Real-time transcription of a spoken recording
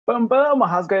Boom, boom.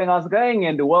 How's going? How's going?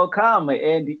 And welcome.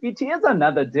 And it is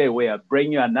another day where I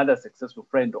bring you another successful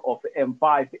friend of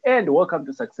M5. And welcome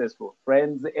to Successful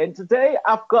Friends. And today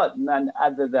I've got none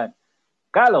other than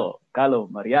Carlo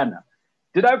Mariana.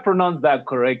 Did I pronounce that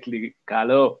correctly,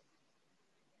 Carlo?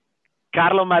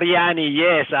 Carlo Mariani,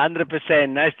 yes, 100%.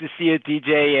 Nice to see you,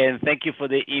 TJ, and thank you for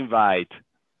the invite.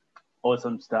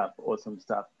 Awesome stuff. Awesome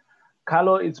stuff.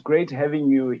 Carlo, it's great having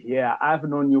you here. I've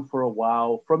known you for a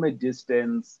while from a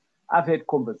distance. I've had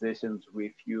conversations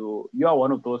with you. You are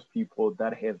one of those people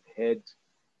that have had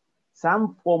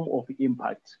some form of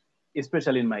impact,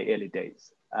 especially in my early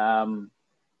days. And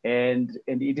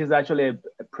it is actually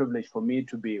a privilege for me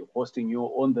to be hosting you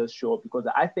on this show because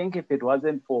I think if it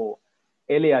wasn't for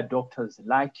early adopters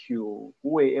like you who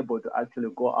were able to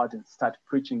actually go out and start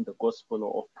preaching the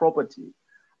gospel of property,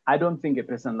 I don't think a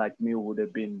person like me would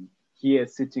have been here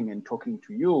sitting and talking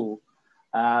to you.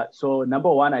 So number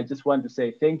one, I just want to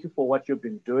say thank you for what you've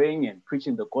been doing and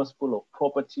preaching the gospel of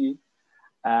property.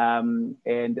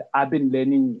 And I've been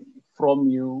learning from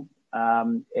you.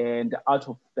 And out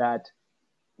of that,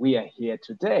 we are here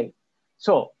today.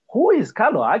 So who is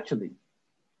Carlo actually?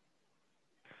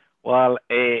 Well,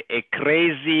 a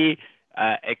crazy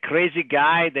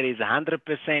guy that is 100%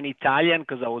 Italian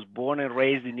because I was born and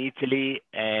raised in Italy,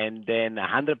 and then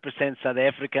 100% South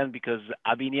African because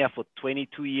I've been here for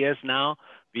 22 years now.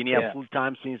 Been here full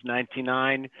time since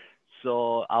 '99.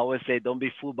 So I always say, don't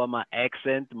be fooled by my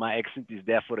accent. My accent is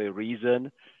there for a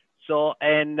reason. So,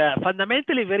 and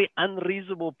fundamentally, very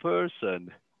unreasonable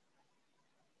person.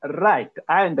 Right,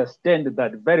 I understand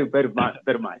that very, very much,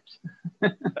 very much.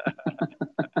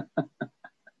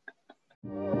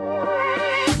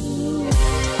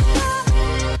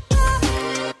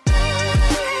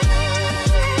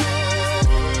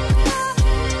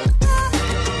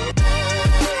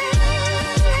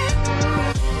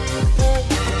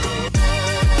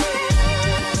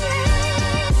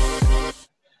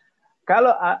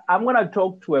 Carlo, I'm going to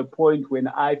talk to a point when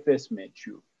I first met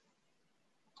you.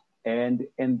 And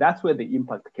that's where the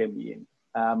impact came in.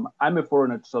 I'm a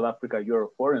foreigner to South Africa. You're a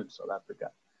foreigner to South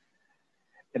Africa.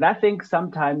 And I think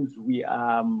sometimes we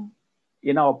are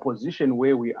in our position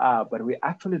where we are, but we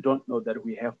actually don't know that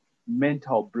we have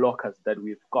mental blockers that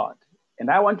we've got. And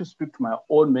I want to speak to my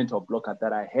own mental blocker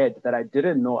that I had, that I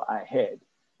didn't know I had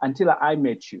until I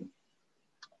met you.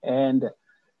 And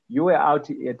you were out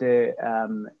at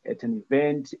an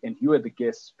event and you were the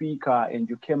guest speaker and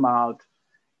you came out.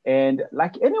 And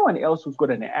like anyone else who's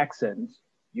got an accent,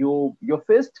 your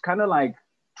first kind of like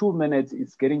 2 minutes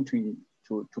is getting to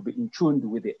be in tune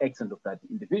with the accent of that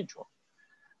individual.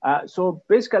 So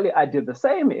basically I did the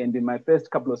same. And in my first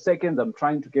couple of seconds, I'm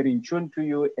trying to get in tune to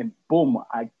you and boom,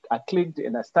 I clicked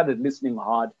and I started listening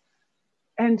hard.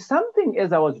 And something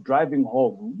as I was driving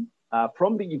home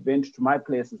from the event to my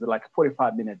place is like a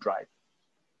 45-minute drive.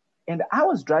 And I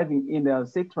was driving in and I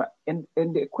was saying to and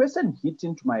the question hit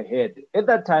into my head. At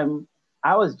that time,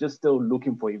 I was just still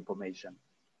looking for information.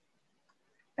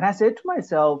 And I said to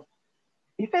myself,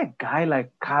 if a guy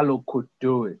like Carlo could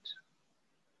do it,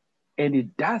 and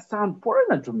it does sound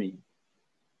foreigner to me,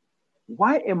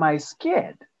 why am I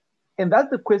scared? And that's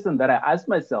the question that I asked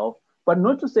myself, but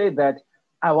not to say that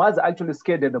I was actually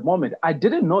scared at the moment. I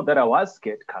didn't know that I was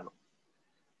scared, Carlo.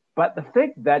 But the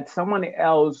fact that someone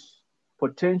else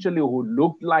potentially who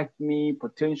looked like me,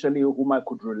 potentially whom I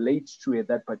could relate to at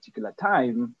that particular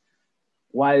time,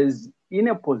 was in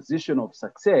a position of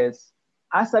success,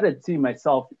 I started seeing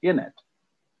myself in it.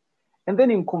 And then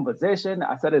in conversation,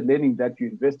 I started learning that you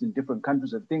invest in different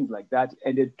countries and things like that.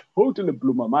 And it totally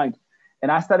blew my mind.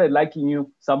 And I started liking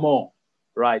you some more,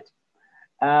 right?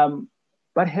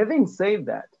 But having said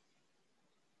that,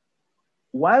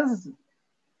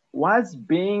 was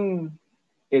being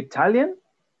Italian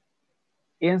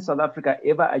in South Africa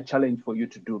ever a challenge for you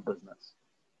to do business?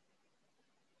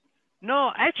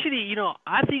 No, actually,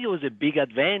 I think it was a big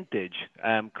advantage,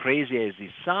 crazy as it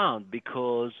sounds,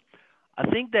 because I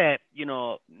think that,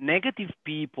 negative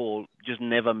people just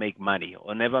never make money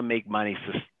or never make money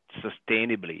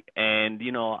sustainably. And,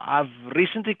 I've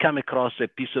recently come across a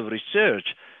piece of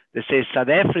research that says South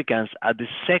Africans are the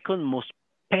second most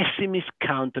pessimist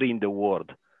country in the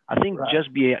world. I think just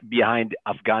behind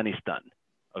Afghanistan.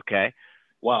 Okay.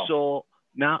 Wow. So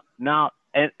now,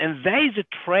 and there is a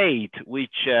trait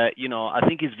which, I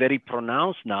think is very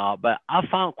pronounced now, but I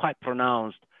found quite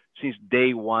pronounced since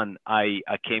day one I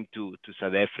came to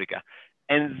South Africa.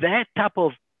 And that type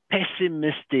of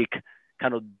pessimistic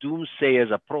kind of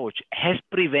doomsayers approach has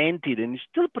prevented and is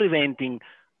still preventing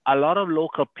a lot of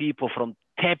local people from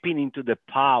tapping into the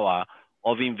power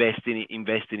of investing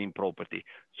in property.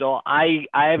 So I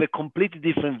have a completely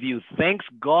different view. Thanks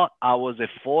God I was a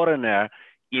foreigner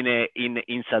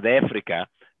in South Africa,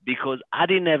 because I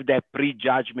didn't have that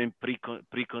prejudgment,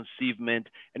 preconceivement,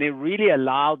 and it really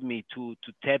allowed me to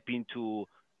tap into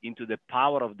the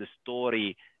power of the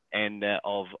story and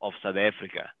of South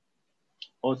Africa.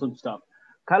 Awesome stuff.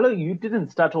 Carlo, you didn't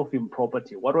start off in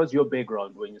property. What was your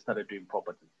background when you started doing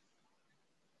property?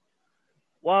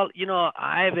 Well,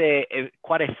 I have a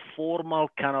quite a formal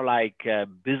kind of like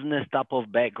business type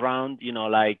of background.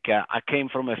 I came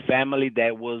from a family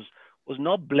that was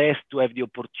not blessed to have the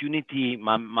opportunity.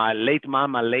 My late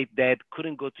mom, my late dad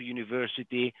couldn't go to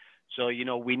university. So,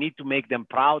 we need to make them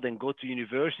proud and go to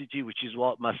university, which is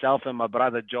what myself and my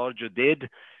brother Giorgio did.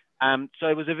 So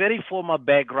it was a very formal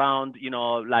background,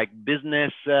 like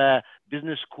business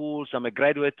schools. I'm a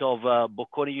graduate of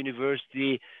Bocconi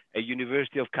University, a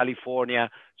University of California.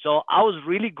 So I was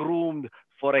really groomed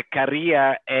for a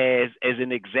career as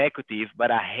an executive, but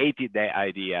I hated that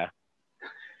idea.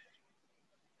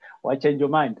 Why change your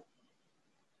mind?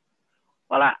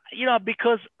 Well,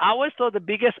 because I always thought the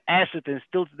biggest asset, and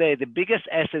still today, the biggest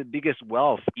asset, biggest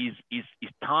wealth is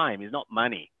time, is not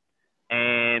money.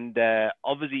 And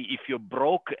obviously, if you're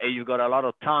broke and you've got a lot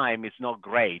of time, it's not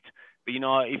great. But,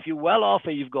 if you're well off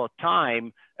and you've got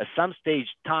time, at some stage,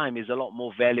 time is a lot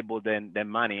more valuable than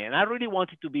money. And I really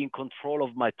wanted to be in control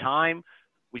of my time,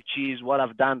 which is what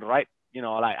I've done, right?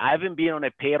 Like I haven't been on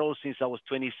a payroll since I was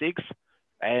 26.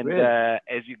 And really?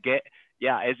 As you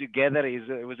gather,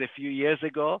 it was a few years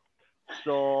ago.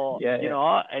 So, and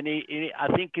I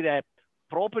think that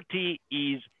property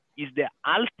is the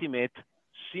ultimate,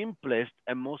 simplest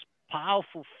and most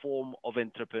powerful form of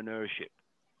entrepreneurship.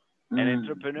 And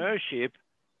entrepreneurship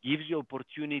gives you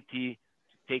opportunity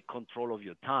to take control of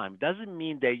your time. Doesn't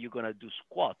mean that you're going to do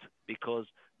squat, because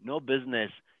no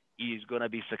business is going to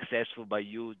be successful by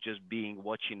you just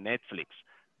watching Netflix.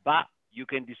 But you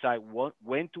can decide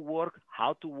when to work,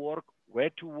 how to work, where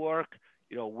to work,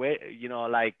 this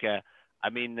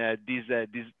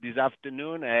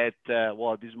afternoon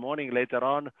this morning later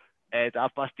on, at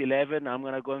 11:30, I'm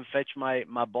going to go and fetch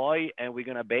my boy, and we're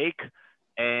going to bake.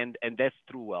 And that's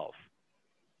true wealth.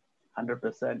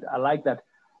 100%. I like that.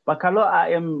 But Carlo,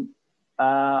 I am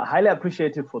highly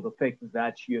appreciative for the fact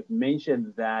that you have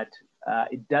mentioned that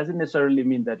it doesn't necessarily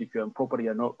mean that if you're in property,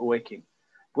 you're not working.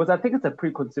 Because I think it's a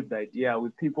preconceived idea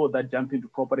with people that jump into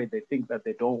property, they think that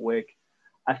they don't work.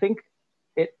 I think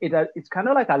it's kind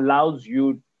of like allows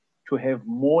you to have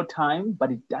more time, but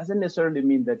it doesn't necessarily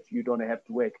mean that you don't have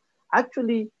to work.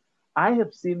 Actually, I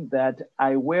have seen that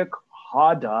I work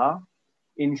harder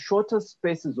in shorter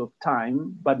spaces of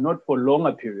time, but not for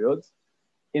longer periods,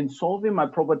 in solving my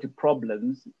property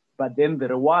problems, but then the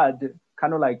reward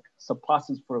kind of like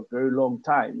surpasses for a very long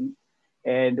time.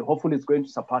 And hopefully it's going to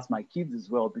surpass my kids as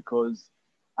well, because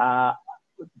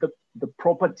the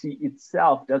property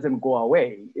itself doesn't go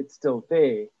away. It's still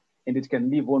there, and it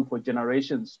can live on for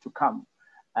generations to come.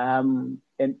 And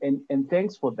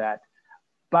thanks for that.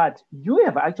 But you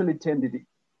have actually turned it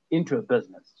into a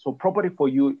business. So property for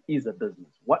you is a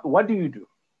business. What do you do?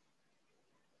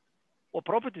 Well,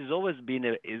 property has always been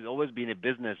a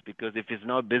business, because if it's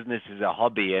not business, it's a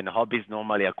hobby, and hobbies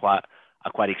normally are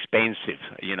quite expensive,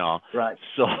 Right.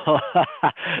 So,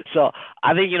 so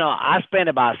I think I spend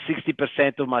about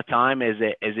 60% of my time as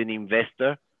an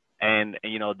investor, and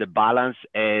the balance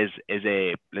as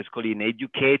a, let's call it, an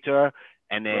educator,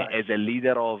 and as a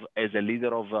leader of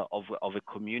a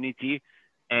community,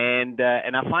 and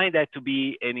I find that to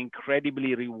be an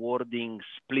incredibly rewarding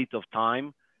split of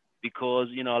time, because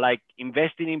like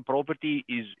investing in property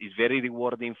is very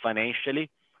rewarding financially,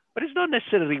 but it's not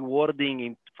necessarily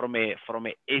rewarding from a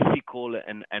ethical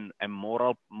and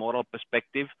moral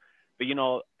perspective. But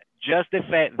just the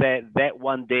fact that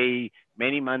one day,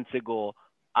 many months ago,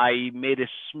 I made a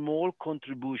small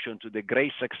contribution to the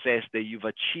great success that you've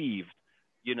achieved,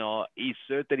 is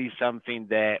certainly something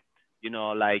that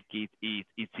like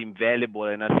it's invaluable.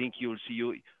 And I think you'll see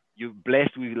you're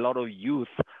blessed with a lot of youth.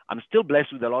 I'm still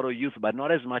blessed with a lot of youth, but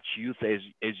not as much youth as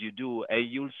you do.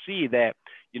 And you'll see that,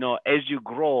 as you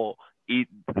grow,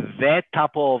 that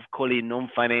type of, call it,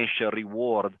 non-financial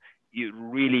reward is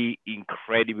really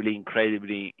incredibly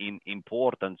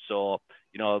important. So,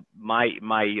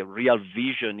 my real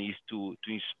vision is to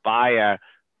inspire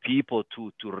people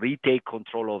to retake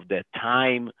control of their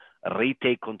time,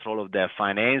 retake control of their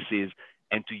finances,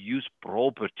 and to use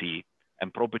property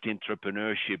and property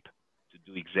entrepreneurship to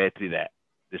do exactly that,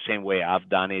 the same way I've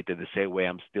done it and the same way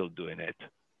I'm still doing it.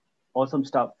 Awesome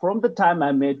stuff. From the time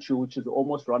I met you, which is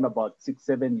almost around about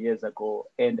 6-7 years ago,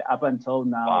 and up until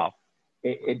now, wow,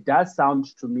 it does sound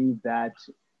to me that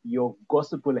your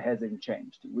gospel hasn't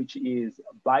changed, which is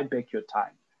buy back your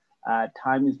time.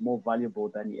 Time is more valuable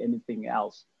than anything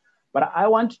else. But I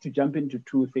want to jump into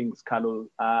two things, Carlo.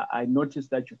 I noticed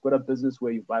that you've got a business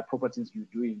where you buy properties, you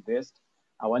do invest.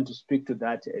 I want to speak to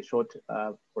that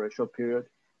for a short period.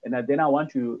 And then I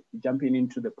want to jump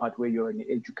into the part where you're an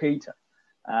educator.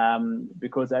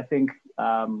 Because I think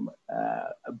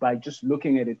by just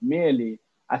looking at it merely,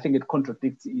 I think it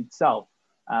contradicts itself.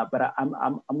 But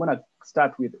I'm going to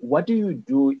start with, what do you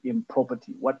do in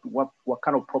property? What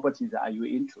kind of properties are you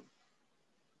into?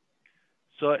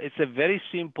 So it's a very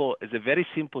simple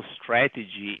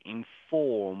strategy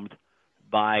informed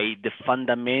by the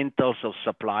fundamentals of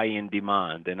supply and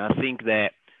demand. And I think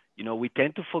that, we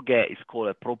tend to forget it's called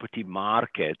a property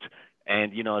market.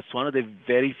 And, it's one of the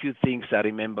very few things I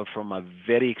remember from a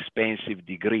very expensive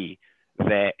degree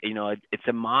that, it's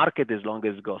a market as long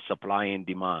as it's got supply and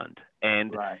demand.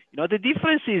 And, right. The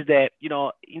difference is that,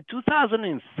 in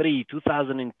 2003,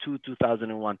 2002,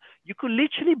 2001, you could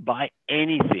literally buy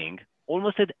anything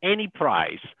almost at any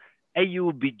price and you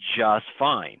will be just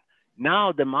fine.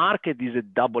 Now the market is a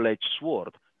double-edged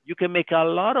sword. You can make a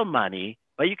lot of money,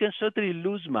 but you can certainly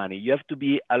lose money. You have to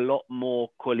be a lot more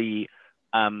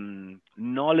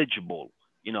knowledgeable,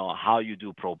 how you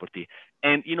do property.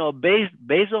 And,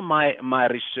 based on my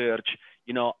research,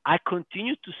 I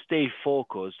continue to stay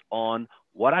focused on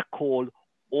what I call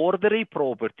orderly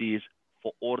properties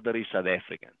for orderly South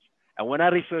Africans. And when I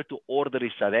refer to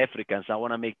orderly South Africans, I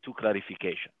want to make two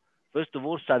clarifications. First of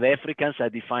all, South Africans are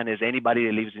defined as anybody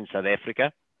that lives in South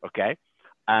Africa, okay?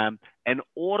 And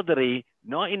orderly,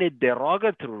 not in a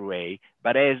derogatory way,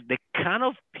 but as the kind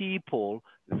of people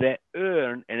that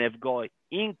earn and have got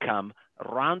income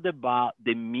round about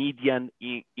the median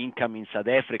income in South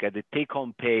Africa. The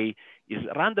take-home pay is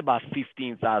around about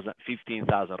 15,000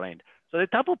 rand. So the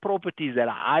type of properties that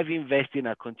I've invested in,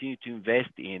 I continue to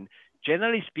invest in,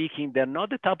 generally speaking, they're not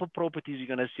the type of properties you're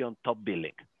going to see on top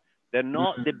billing. They're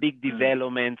not the big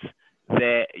developments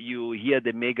that you hear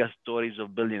the mega stories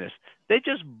of billionaires. They're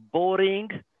just boring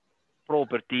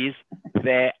properties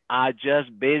that are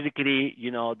just basically,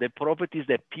 the properties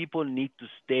that people need to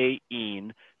stay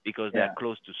in because they're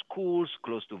close to schools,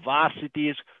 close to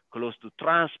varsities, close to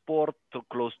transport,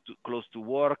 close to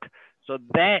work. So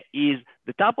that is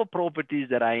the type of properties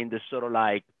that are in the sort of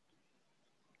like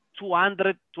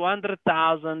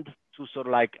 200,000 to sort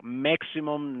of like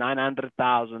maximum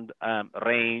 900,000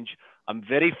 range. I'm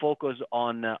very focused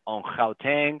on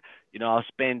Gauteng. I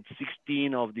spent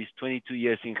 16 of these 22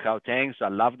 years in Gauteng, so I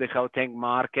love the Gauteng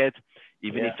market,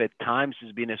 even if at times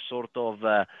it's been a sort of,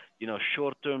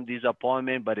 short-term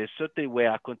disappointment, but it's certainly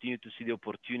where I continue to see the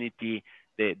opportunity,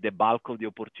 the bulk of the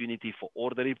opportunity for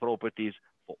orderly properties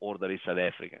for orderly South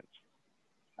Africans.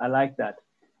 I like that.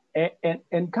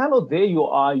 And Carlo, there you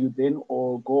are, you then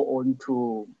all go on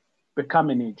to become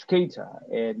an educator,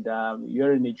 and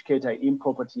you're an educator in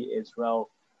property as well.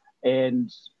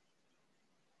 And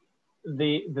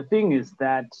the thing is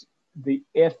that the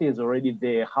earth is already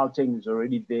there, Gauteng is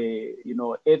already there,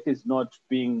 earth is not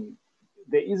being,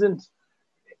 there isn't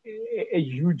a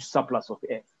huge surplus of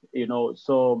earth,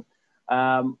 so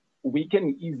we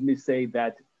can easily say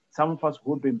that some of us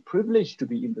who have been privileged to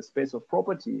be in the space of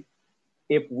property,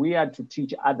 if we are to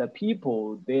teach other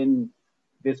people, then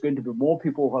there's going to be more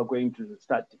people who are going to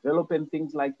start developing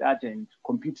things like that and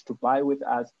compete to buy with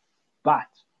us. But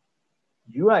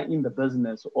you are in the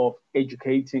business of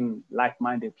educating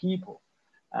like-minded people.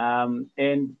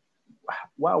 And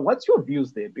well, what's your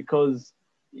views there? Because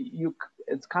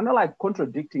it's kind of like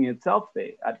contradicting itself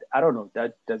there. I don't know,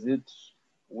 does it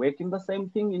work in the same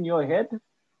thing in your head?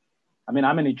 I mean,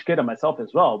 I'm an educator myself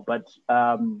as well, but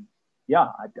I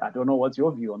don't know what's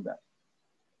your view on that.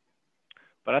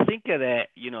 But I think that,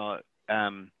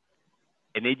 an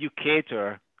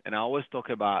educator, and I always talk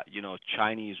about,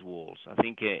 Chinese walls. I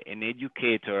think an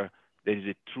educator that is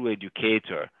a true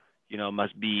educator,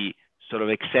 must be sort of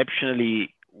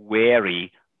exceptionally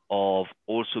wary of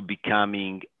also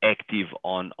becoming active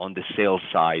on the sales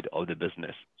side of the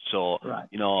business. So,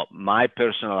 my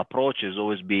personal approach has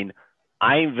always been,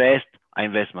 I invest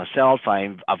myself.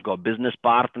 I've got business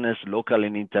partners, local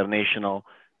and international.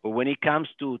 But when it comes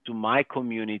to my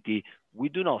community, we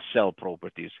do not sell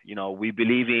properties. We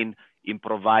believe in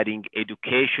providing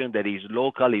education that is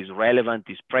local, is relevant,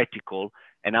 is practical.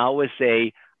 And I always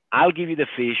say, I'll give you the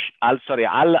fish.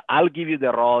 I'll give you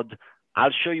the rod.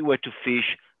 I'll show you where to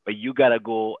fish, but you got to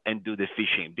go and do the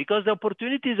fishing, because the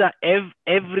opportunities are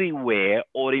everywhere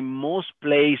or in most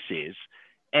places.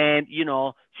 And,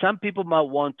 some people might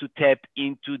want to tap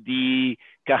into the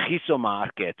Carrizo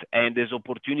market, and there's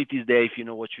opportunities there if you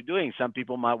know what you're doing. Some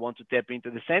people might want to tap into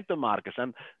the center market.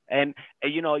 And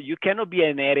you know, you cannot be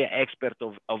an area expert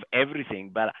of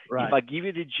everything. But Right. if I give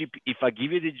you the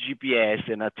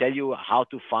GPS and I tell you how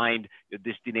to find your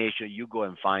destination, you go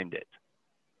and find it.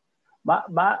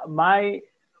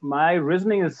 My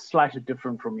reasoning is slightly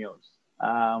different from yours.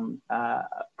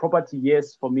 Property,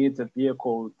 yes, for me it's a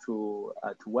vehicle to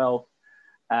wealth,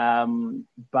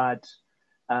 but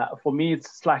for me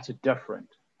it's slightly different.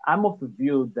 I'm of the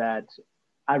view that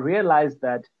I realize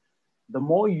that the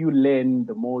more you learn,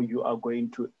 the more you are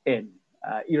going to earn,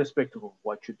 irrespective of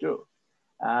what you do.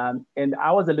 And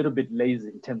I was a little bit lazy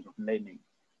in terms of learning,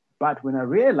 but when I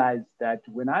realized that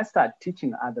when I start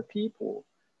teaching other people,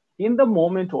 in the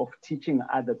moment of teaching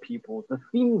other people, the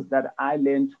things that I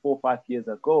learned 4 or 5 years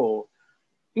ago,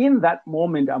 in that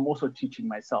moment, I'm also teaching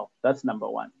myself. That's number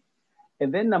one.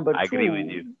 And then number two, I agree with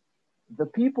you. The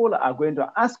people are going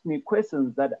to ask me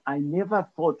questions that I never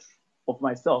thought of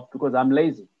myself because I'm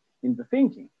lazy in the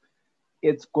thinking.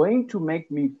 It's going to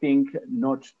make me think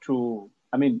it's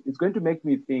going to make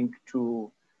me think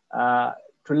to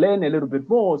learn a little bit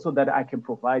more so that I can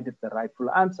provide the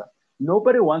rightful answer.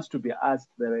 Nobody wants to be asked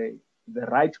the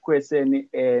right question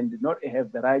and not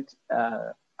have the right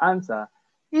answer,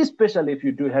 especially if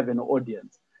you do have an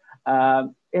audience.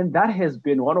 And that has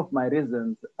been one of my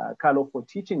reasons, Carlo, for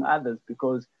teaching others,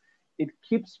 because it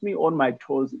keeps me on my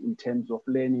toes in terms of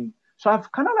learning. So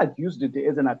I've kind of like used it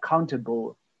as an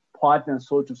accountable partner,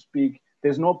 so to speak.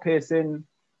 There's no person,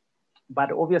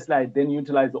 but obviously I then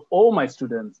utilize all my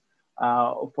students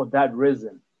for that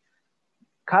reason.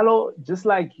 Carlo, just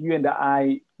like you and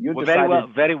I, you well, decided...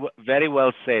 Very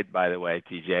well said, by the way,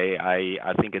 TJ.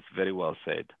 I think it's very well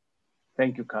said.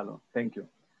 Thank you, Carlo. Thank you.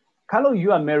 Carlo,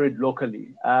 you are married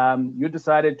locally. You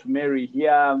decided to marry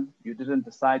here. You didn't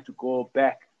decide to go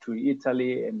back to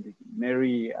Italy and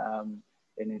marry an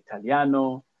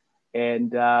Italiano.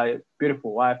 And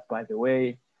beautiful wife, by the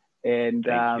way. And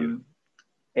Thank you.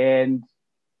 And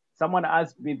someone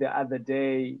asked me the other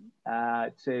day,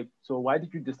 say, so why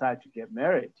did you decide to get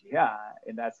married? Yeah.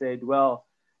 And I said, well,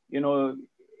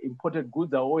 imported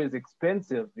goods are always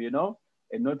expensive,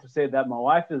 and not to say that my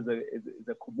wife is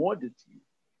a commodity,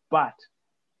 but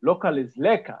local is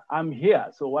lekker. I'm here.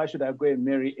 So why should I go and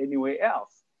marry anywhere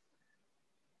else?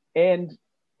 And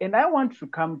I want to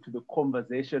come to the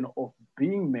conversation of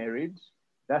being married.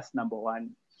 That's number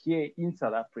one. Here in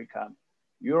South Africa,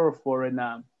 you're a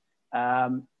foreigner.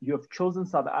 You have chosen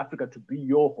South Africa to be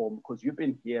your home because you've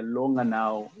been here longer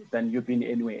now than you've been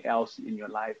anywhere else in your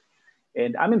life.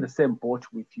 And I'm in the same boat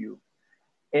with you.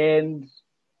 And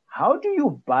how do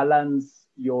you balance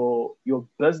your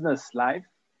business life?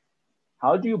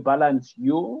 How do you balance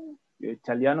your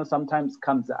Italiano sometimes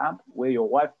comes up where your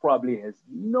wife probably has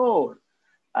no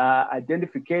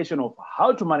identification of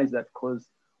how to manage that because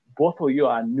both of you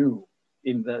are new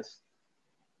in this.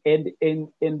 And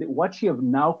what you have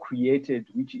now created,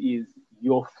 which is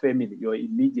your family, your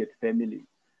immediate family,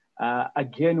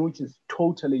 again, which is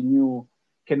totally new,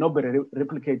 cannot be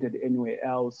replicated anywhere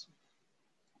else.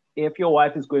 If your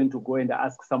wife is going to go and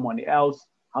ask someone else,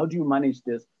 how do you manage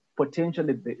this?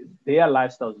 Potentially their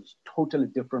lifestyle is totally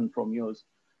different from yours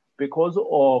because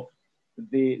of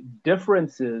the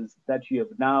differences that you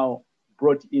have now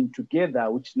brought in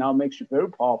together, which now makes you very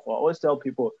powerful. I always tell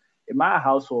people in my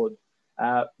household,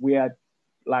 we had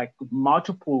like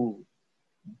multiple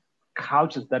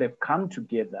cultures that have come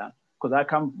together because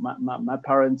my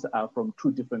parents are from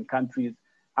 2 different countries.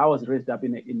 I was raised up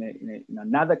in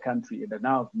another country and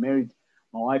now I've married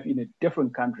my wife in a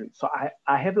different country. So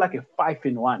I have like a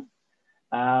 5-in-1.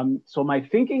 So my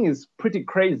thinking is pretty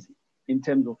crazy in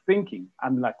terms of thinking.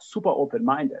 I'm like super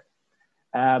open-minded.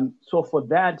 So for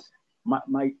that,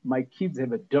 my kids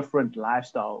have a different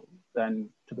lifestyle than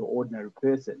to the ordinary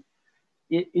person.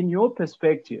 In your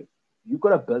perspective, you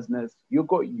got a business, you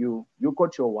got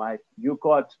your wife, you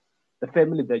got the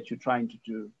family that you're trying to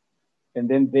do, and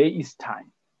then there is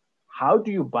time. How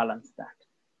do you balance that?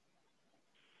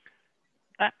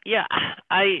 Yeah,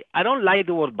 I don't like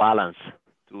the word balance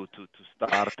to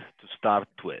start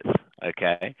with.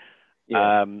 Okay,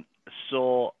 Yeah.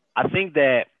 So I think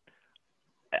that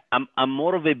I'm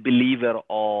more of a believer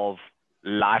of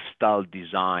lifestyle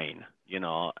design,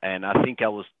 and I think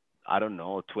I don't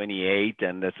know, 28,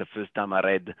 and that's the first time I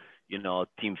read,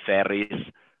 Tim Ferriss.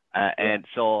 And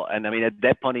I mean, at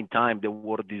that point in time, the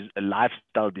word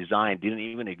lifestyle design didn't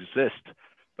even exist.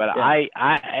 But I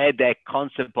had that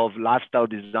concept of lifestyle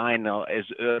design as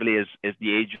early as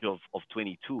the age of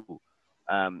 22.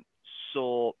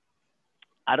 So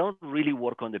I don't really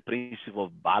work on the principle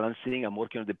of balancing. I'm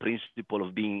working on the principle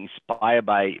of being inspired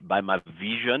by my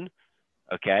vision.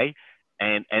 Okay.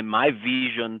 And my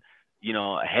vision, you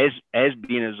know, has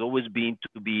always been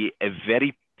to be a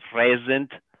very present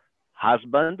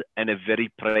husband and a very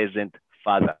present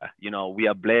father. You know, we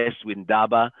are blessed with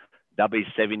Daba. Daba is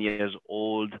 7 years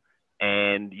old.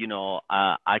 And, you know,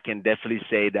 I can definitely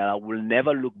say that I will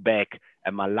never look back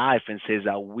at my life and says,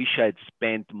 I wish I'd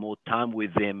spent more time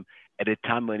with him at a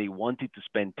time when he wanted to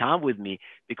spend time with me,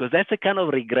 because that's the kind of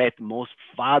regret most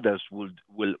fathers will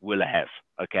have.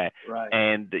 Okay. Right.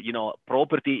 And, you know,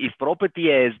 if property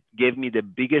has gave me the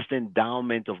biggest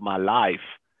endowment of my life,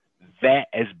 that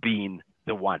has been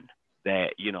the one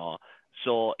that, you know,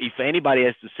 so if anybody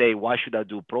has to say, why should I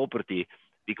do property?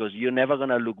 Because you're never going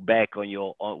to look back when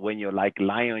you're like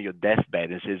lying on your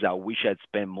deathbed and says, I wish I'd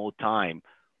spent more time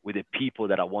with the people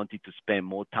that I wanted to spend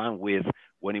more time with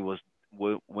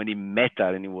when he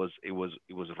mattered and it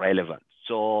was relevant.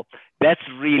 So that's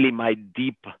really my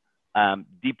deep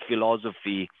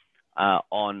philosophy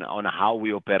on how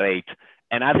we operate.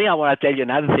 And I think I want to tell you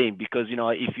another thing, because, you know,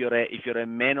 if you're a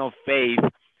man of faith,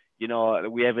 you know,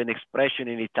 we have an expression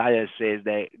in Italian that says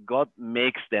that God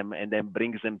makes them and then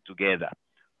brings them together.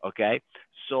 Okay.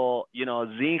 So, you know,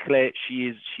 Zinhle,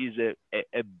 she's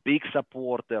a big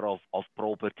supporter of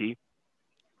property.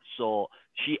 So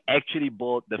she actually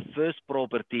bought the first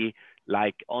property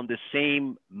like on the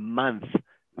same month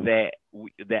that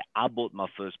I bought my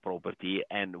first property,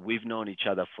 and we've known each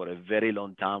other for a very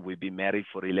long time. We've been married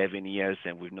for 11 years,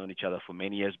 and we've known each other for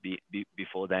many years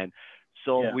before then.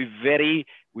 So Yeah.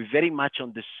 we're very much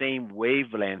on the same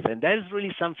wavelength, and that is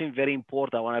really something very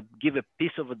important. I want to give a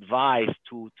piece of advice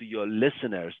to your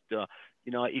listeners.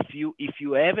 You know, if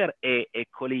you ever a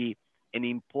colleague, an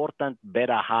important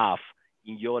better half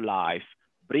in your life,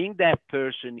 bring that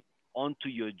person onto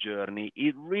your journey.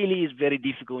 It really is very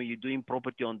difficult when you're doing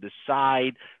property on the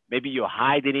side. Maybe you're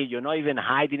hiding it. You're not even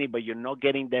hiding it, but you're not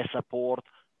getting that support.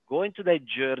 Go into that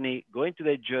journey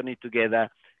together.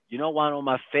 You know, one of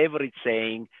my favorite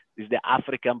saying is the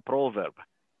African proverb.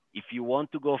 If you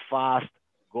want to go fast,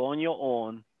 go on your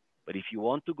own. But if you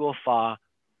want to go far,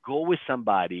 go with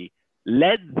somebody.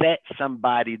 Let that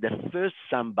somebody, the first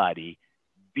somebody,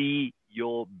 be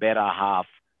your better half,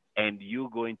 and you're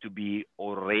going to be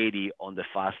already on the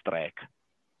fast track.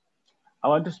 I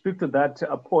want to speak to that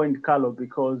point, Carlo,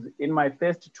 because in my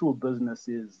first two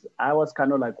businesses, I was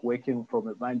kind of like working from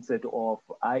a mindset of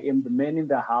I am the man in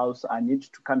the house. I need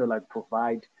to kind of like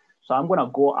provide. So I'm going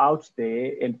to go out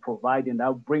there and provide, and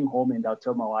I'll bring home and I'll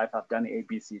tell my wife I've done A,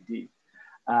 B, C, D.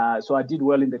 So I did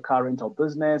well in the car rental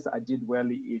business. I did well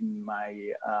in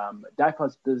my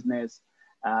diapers business.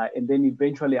 And then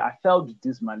eventually I failed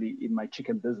dismally in my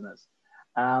chicken business.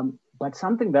 But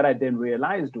something that I then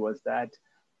realized was that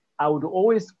I would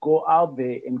always go out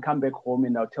there and come back home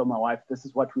and I'll tell my wife, this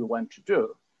is what we want to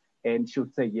do. And she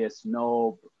would say, yes,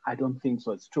 no, I don't think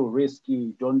so. It's too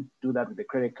risky. Don't do that with the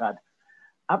credit card.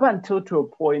 Up until to a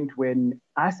point when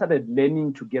I started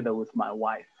learning together with my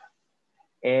wife.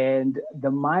 And the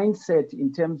mindset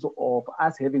in terms of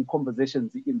us having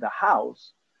conversations in the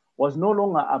house was no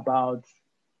longer about,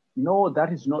 no,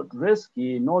 that is not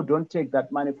risky. No, don't take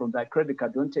that money from that credit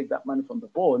card. Don't take that money from the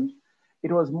bond.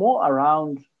 It was more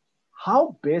around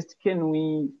how best can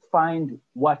we find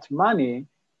what money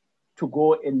to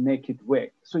go and make it work.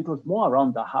 So it was more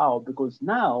around the how, because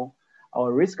now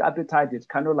our risk appetite is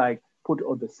kind of like put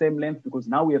on the same length, because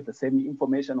now we have the same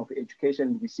information of education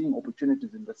and we're seeing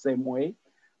opportunities in the same way.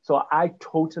 So I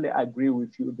totally agree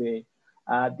with you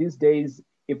there. These days,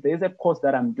 if there's a course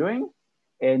that I'm doing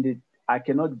and I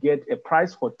cannot get a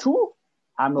price for two,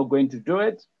 I'm not going to do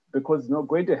it because it's not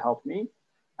going to help me.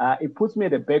 It puts me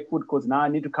at the back foot because now I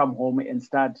need to come home and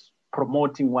start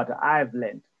promoting what I've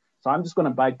learned. So I'm just going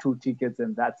to buy 2 tickets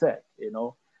and that's it, you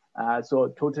know. So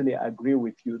totally agree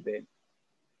with you there.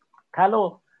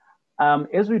 Carlo,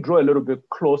 as we draw a little bit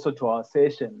closer to our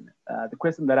session, the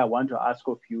question that I want to ask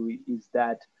of you is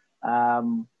that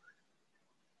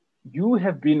you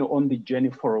have been on the journey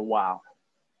for a while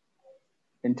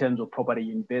in terms of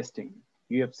property investing.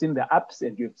 You have seen the ups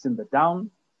and you've seen the down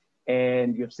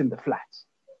and you've seen the flats,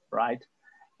 right?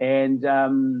 And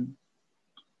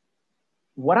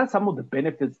what are some of the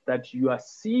benefits that you are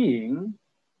seeing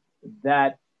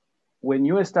that when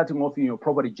you were starting off in your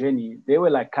property journey, they were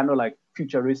like kind of like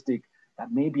futuristic,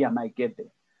 that maybe I might get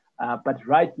there. But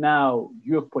right now,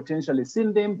 you have potentially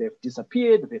seen them, they've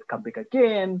disappeared, they've come back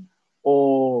again,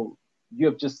 or you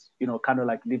have just, you know, kind of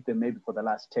like lived them maybe for the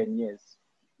last 10 years.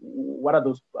 What are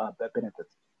those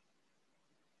benefits?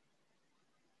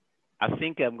 I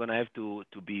think I'm gonna have to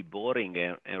be boring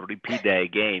and repeat that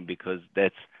again because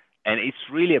it's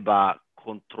really about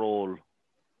control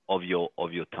of your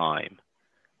time,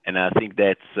 and I think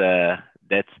that's the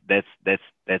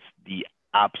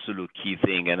absolute key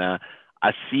thing. And I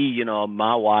see,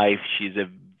 my wife, she's a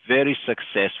very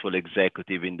successful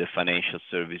executive in the financial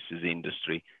services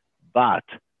industry, but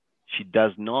she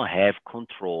does not have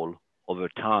control over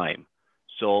time.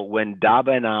 So when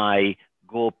Daba and I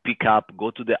go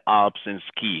to the Alps and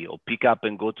ski, or pick up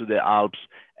and go to the Alps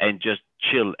and just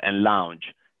chill and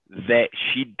lounge, that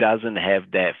she doesn't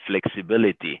have that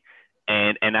flexibility.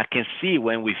 And I can see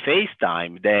when we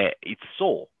FaceTime that it's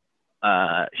so.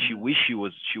 She wish she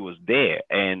was there,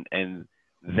 and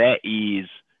that is,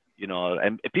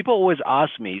 and people always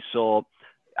ask me, so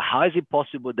how is it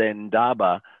possible that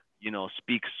Ndaba,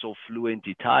 speaks so fluent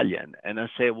Italian? And I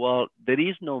say, well, there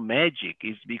is no magic.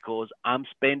 It's because I'm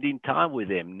spending time with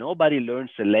him. Nobody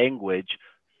learns a language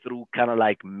through kind of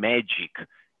like magic.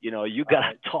 You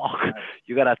gotta talk.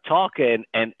 You gotta talk, and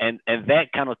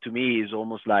that kind of, to me, is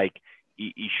almost like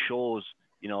it shows,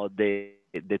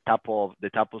 the type of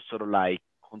sort of like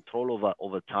control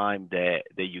over time that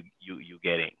you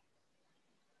getting.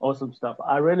 Awesome stuff.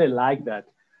 I really like that.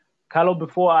 Carlo,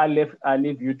 before I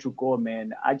leave you to go,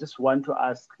 man, I just want to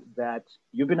ask that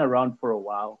you've been around for a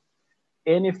while.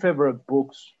 Any favorite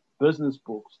books, business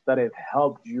books that have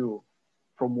helped you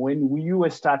from when you were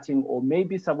starting, or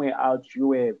maybe somewhere else you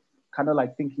were kind of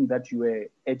like thinking that you were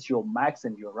at your max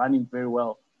and you're running very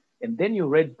well, and then you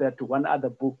read that one other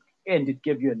book and it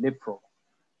gave you a leapfrog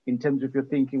in terms of your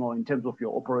thinking or in terms of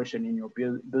your operation in your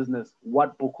business?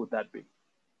 What book would that be?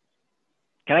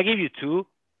 Can I give you two?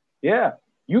 Yeah,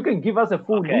 you can give us a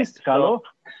full list, Carlo.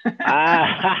 So,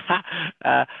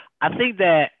 I think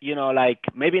that, like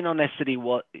maybe not necessarily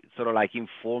what sort of like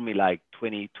informed me like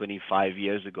 20, 25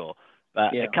 years ago,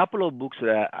 but a couple of books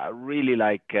that I really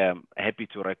like, happy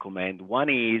to recommend. One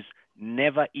is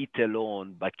Never Eat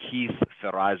Alone by Keith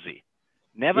Ferrazzi.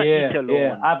 Never Eat Alone.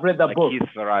 Yeah, I've read that book. Keith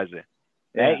Ferrazzi.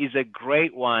 That is a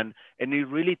great one, and it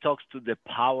really talks to the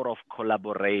power of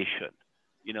collaboration.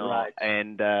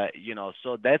 And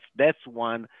so that's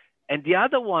one. And the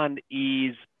other one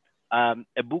is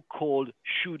a book called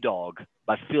Shoe Dog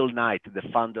by Phil Knight, the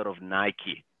founder of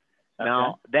Nike.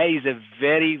 Now, that is a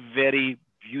very, very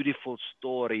beautiful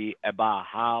story about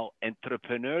how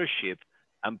entrepreneurship,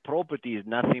 and property is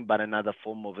nothing but another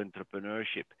form of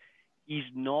entrepreneurship, is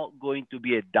not going to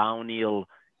be a downhill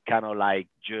kind of like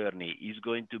journey. It's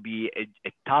going to be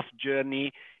a tough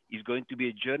journey. It's going to be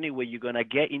a journey where you're going to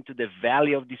get into the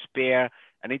valley of despair.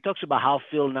 And he talks about how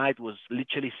Phil Knight was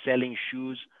literally selling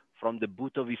shoes from the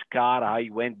boot of his car, how he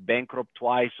went bankrupt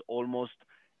twice almost.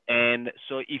 And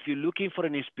so if you're looking for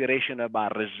an inspiration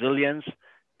about resilience,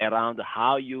 around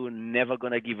how you're never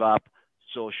going to give up,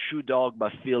 so Shoe Dog by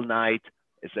Phil Knight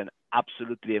is an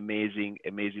absolutely amazing,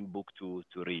 amazing book to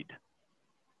read.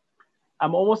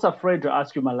 I'm almost afraid to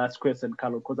ask you my last question,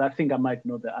 Carlo, because I think I might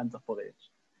know the answer for it.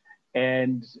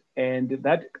 And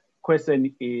that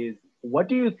question is, what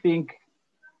do you think,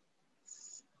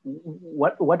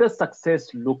 what does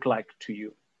success look like to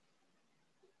you?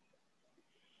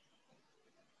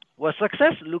 Well,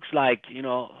 success looks like,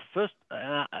 first,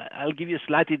 I'll give you a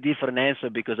slightly different answer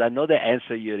because I know the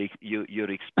answer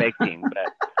you're expecting,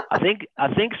 but I think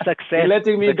success. You're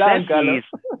letting me down, Carlo.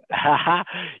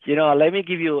 Let me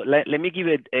give you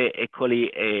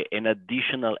an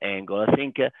additional angle. I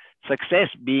think success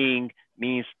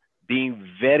means being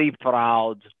very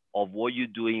proud of what you're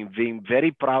doing, being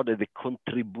very proud of the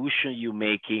contribution you're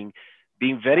making,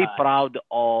 being very proud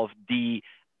of the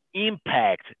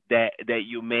impact that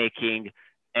you're making.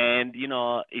 And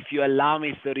if you allow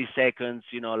me 30 seconds,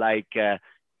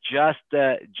 just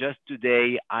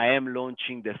today I am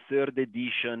launching the 3rd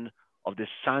edition of the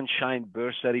Sunshine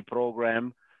Bursary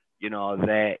Program.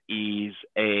 That is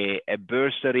a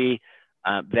bursary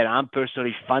that I'm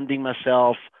personally funding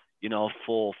myself,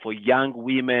 for young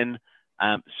women.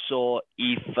 So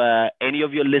if any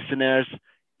of your listeners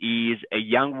is a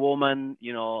young woman,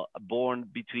 born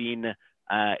between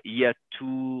year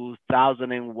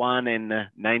 2001 and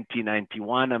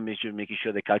 1991, I'm making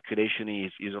sure the calculation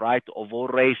is right, of all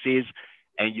races,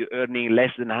 and you're earning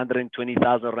less than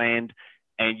 120,000 Rand,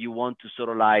 and you want to sort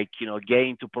of like, get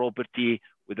into property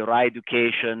with the right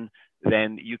education,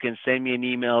 then you can send me an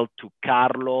email to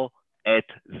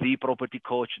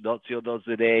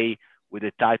carlo@thepropertycoach.co.za with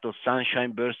the title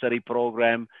Sunshine Bursary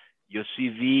Program, your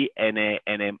CV, and a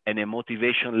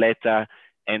motivation letter.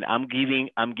 And I'm giving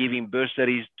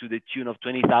bursaries to the tune of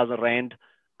 20,000 Rand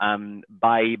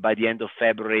by the end of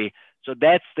February. So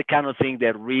that's the kind of thing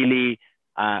that really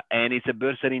And it's a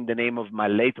bursary in the name of my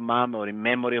late mom, or in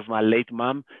memory of my late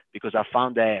mom, because I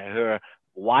found that her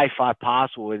Wi-Fi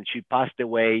password when she passed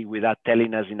away without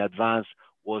telling us in advance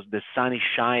was "the sun is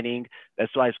shining."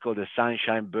 That's why it's called the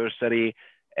Sunshine Bursary.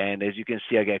 And as you can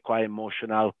see, I get quite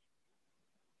emotional.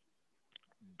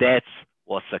 That's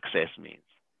what success means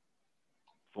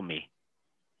for me.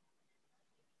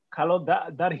 Carlo,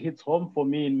 that hits home for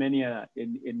me in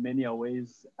many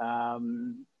ways.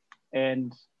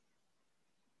 And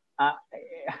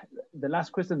the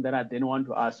last question that I then want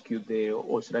to ask you there,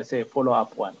 or should I say a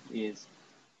follow-up one, is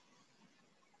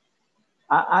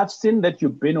I've seen that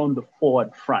you've been on the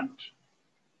forward front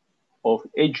of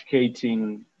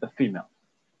educating the female.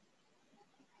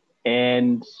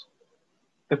 And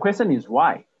the question is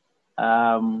why?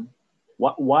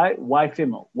 Why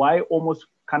female? Why almost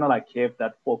kind of like have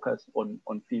that focus on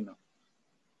female?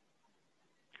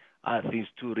 I think it's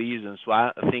two reasons.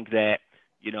 One, I think that,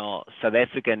 South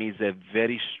Africa needs a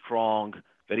very strong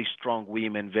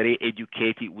women, very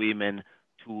educated women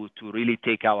to really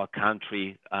take our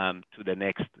country to the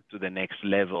next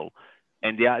level.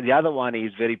 And the other one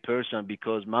is very personal,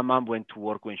 because my mom went to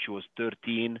work when she was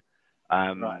 13.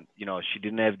 Right. She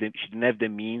didn't have the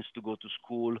means to go to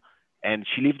school, and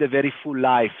she lived a very full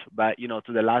life. But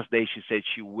to the last day, she said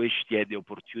she wished she had the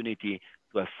opportunity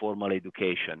to have formal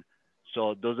education.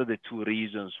 So those are the two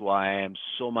reasons why I am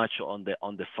so much on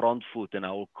the front foot, and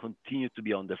I will continue to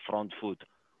be on the front foot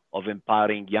of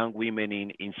empowering young women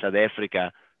in South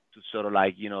Africa to sort of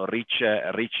like reach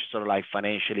sort of like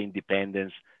financial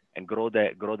independence and grow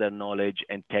their knowledge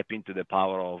and tap into the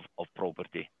power of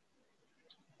property.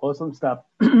 Awesome stuff.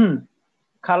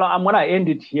 Carlo, I'm gonna end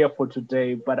it here for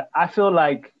today, but I feel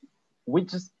like we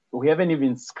haven't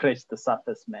even scratched the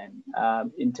surface, man,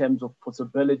 in terms of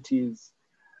possibilities,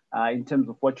 in terms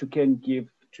of what you can give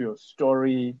to your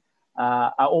story.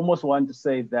 I almost want to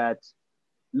say that,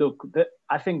 look,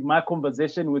 I think my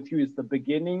conversation with you is the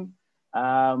beginning.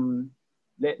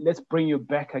 Let's bring you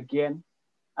back again,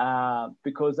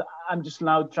 because I'm just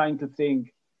now trying to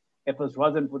think, if it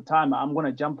wasn't for time, I'm going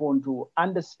to jump on to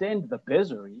understand the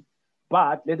bursary.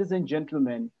 But ladies and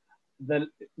gentlemen,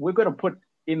 we're going to put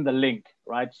in the link,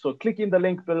 right? So click in the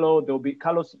link below. There'll be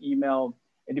Carlos' email.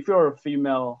 And if you're a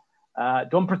female,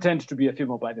 don't pretend to be a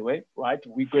female, by the way, right?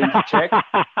 We're going to check,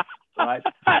 right?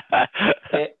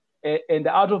 And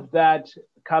out of that,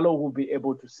 Carlo will be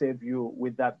able to save you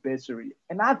with that bursary.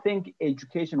 And I think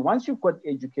education, once you've got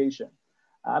education,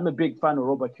 I'm a big fan of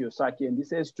Robert Kiyosaki, and he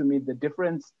says to me, the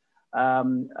difference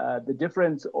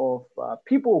of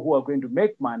people who are going to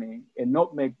make money and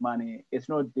not make money is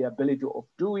not the ability of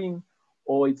doing,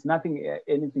 or it's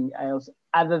anything else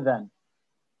other than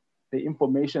the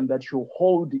information that you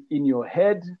hold in your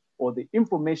head, or the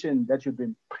information that you've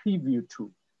been privy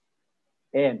to.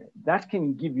 And that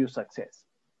can give you success,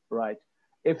 right?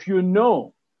 If you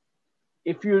knew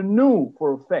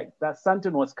for a fact that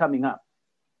something was coming up,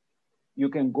 you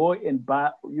can go and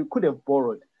buy, you could have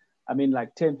borrowed,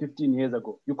 like 10, 15 years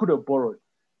ago, you could have borrowed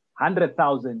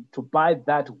 100,000 to buy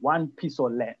that one piece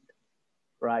of land,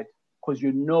 right? Because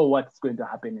you know what's going to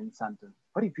happen in something.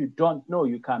 But if you don't know,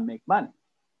 you can't make money.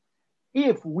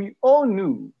 If we all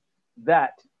knew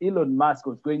that Elon Musk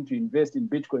was going to invest in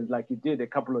Bitcoin like he did a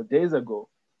couple of days ago,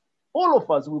 all of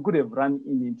us, we could have run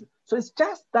into. So it's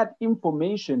just that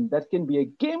information that can be a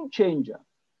game changer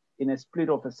in a split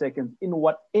of a second in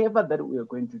whatever that we are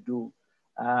going to do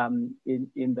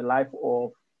in the life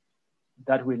of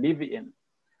that we live in.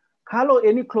 Carlo,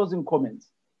 any closing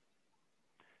comments?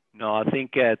 No, I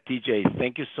think, TJ,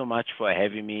 thank you so much for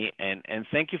having me, and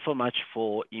thank you so much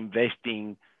for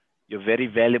investing your very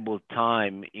valuable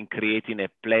time in creating a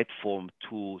platform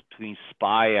to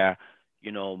inspire,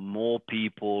 more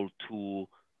people to,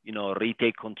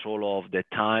 retake control of their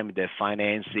time, their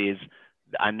finances.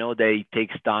 I know that it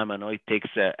takes time. I know it takes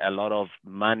a lot of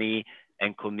money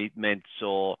and commitment.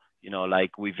 So,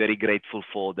 we're very grateful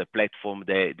for the platform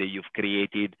that you've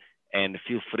created, and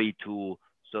feel free to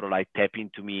sort of tap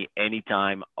into me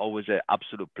anytime. Always an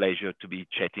absolute pleasure to be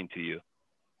chatting to you.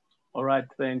 All right,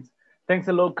 thanks. Thanks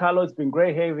a lot, Carlo. It's been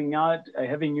great having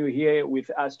you here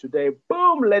with us today.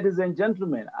 Boom, ladies and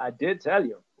gentlemen. I did tell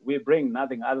you, we bring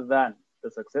nothing other than the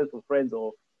successful friends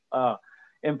of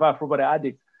Empire Property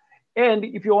Addicts. And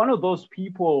if you're one of those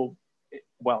people,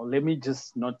 well, let me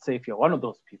just not say if you're one of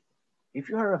those people. If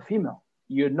you are a female,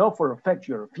 you know for a fact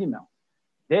you're a female,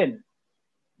 then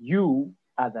you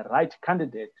are the right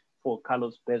candidate for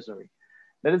Carlos bursary.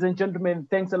 Ladies and gentlemen,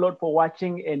 thanks a lot for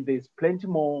watching, and there's plenty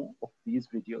more of these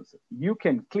videos. You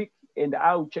can click and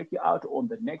I'll check you out on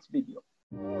the next video.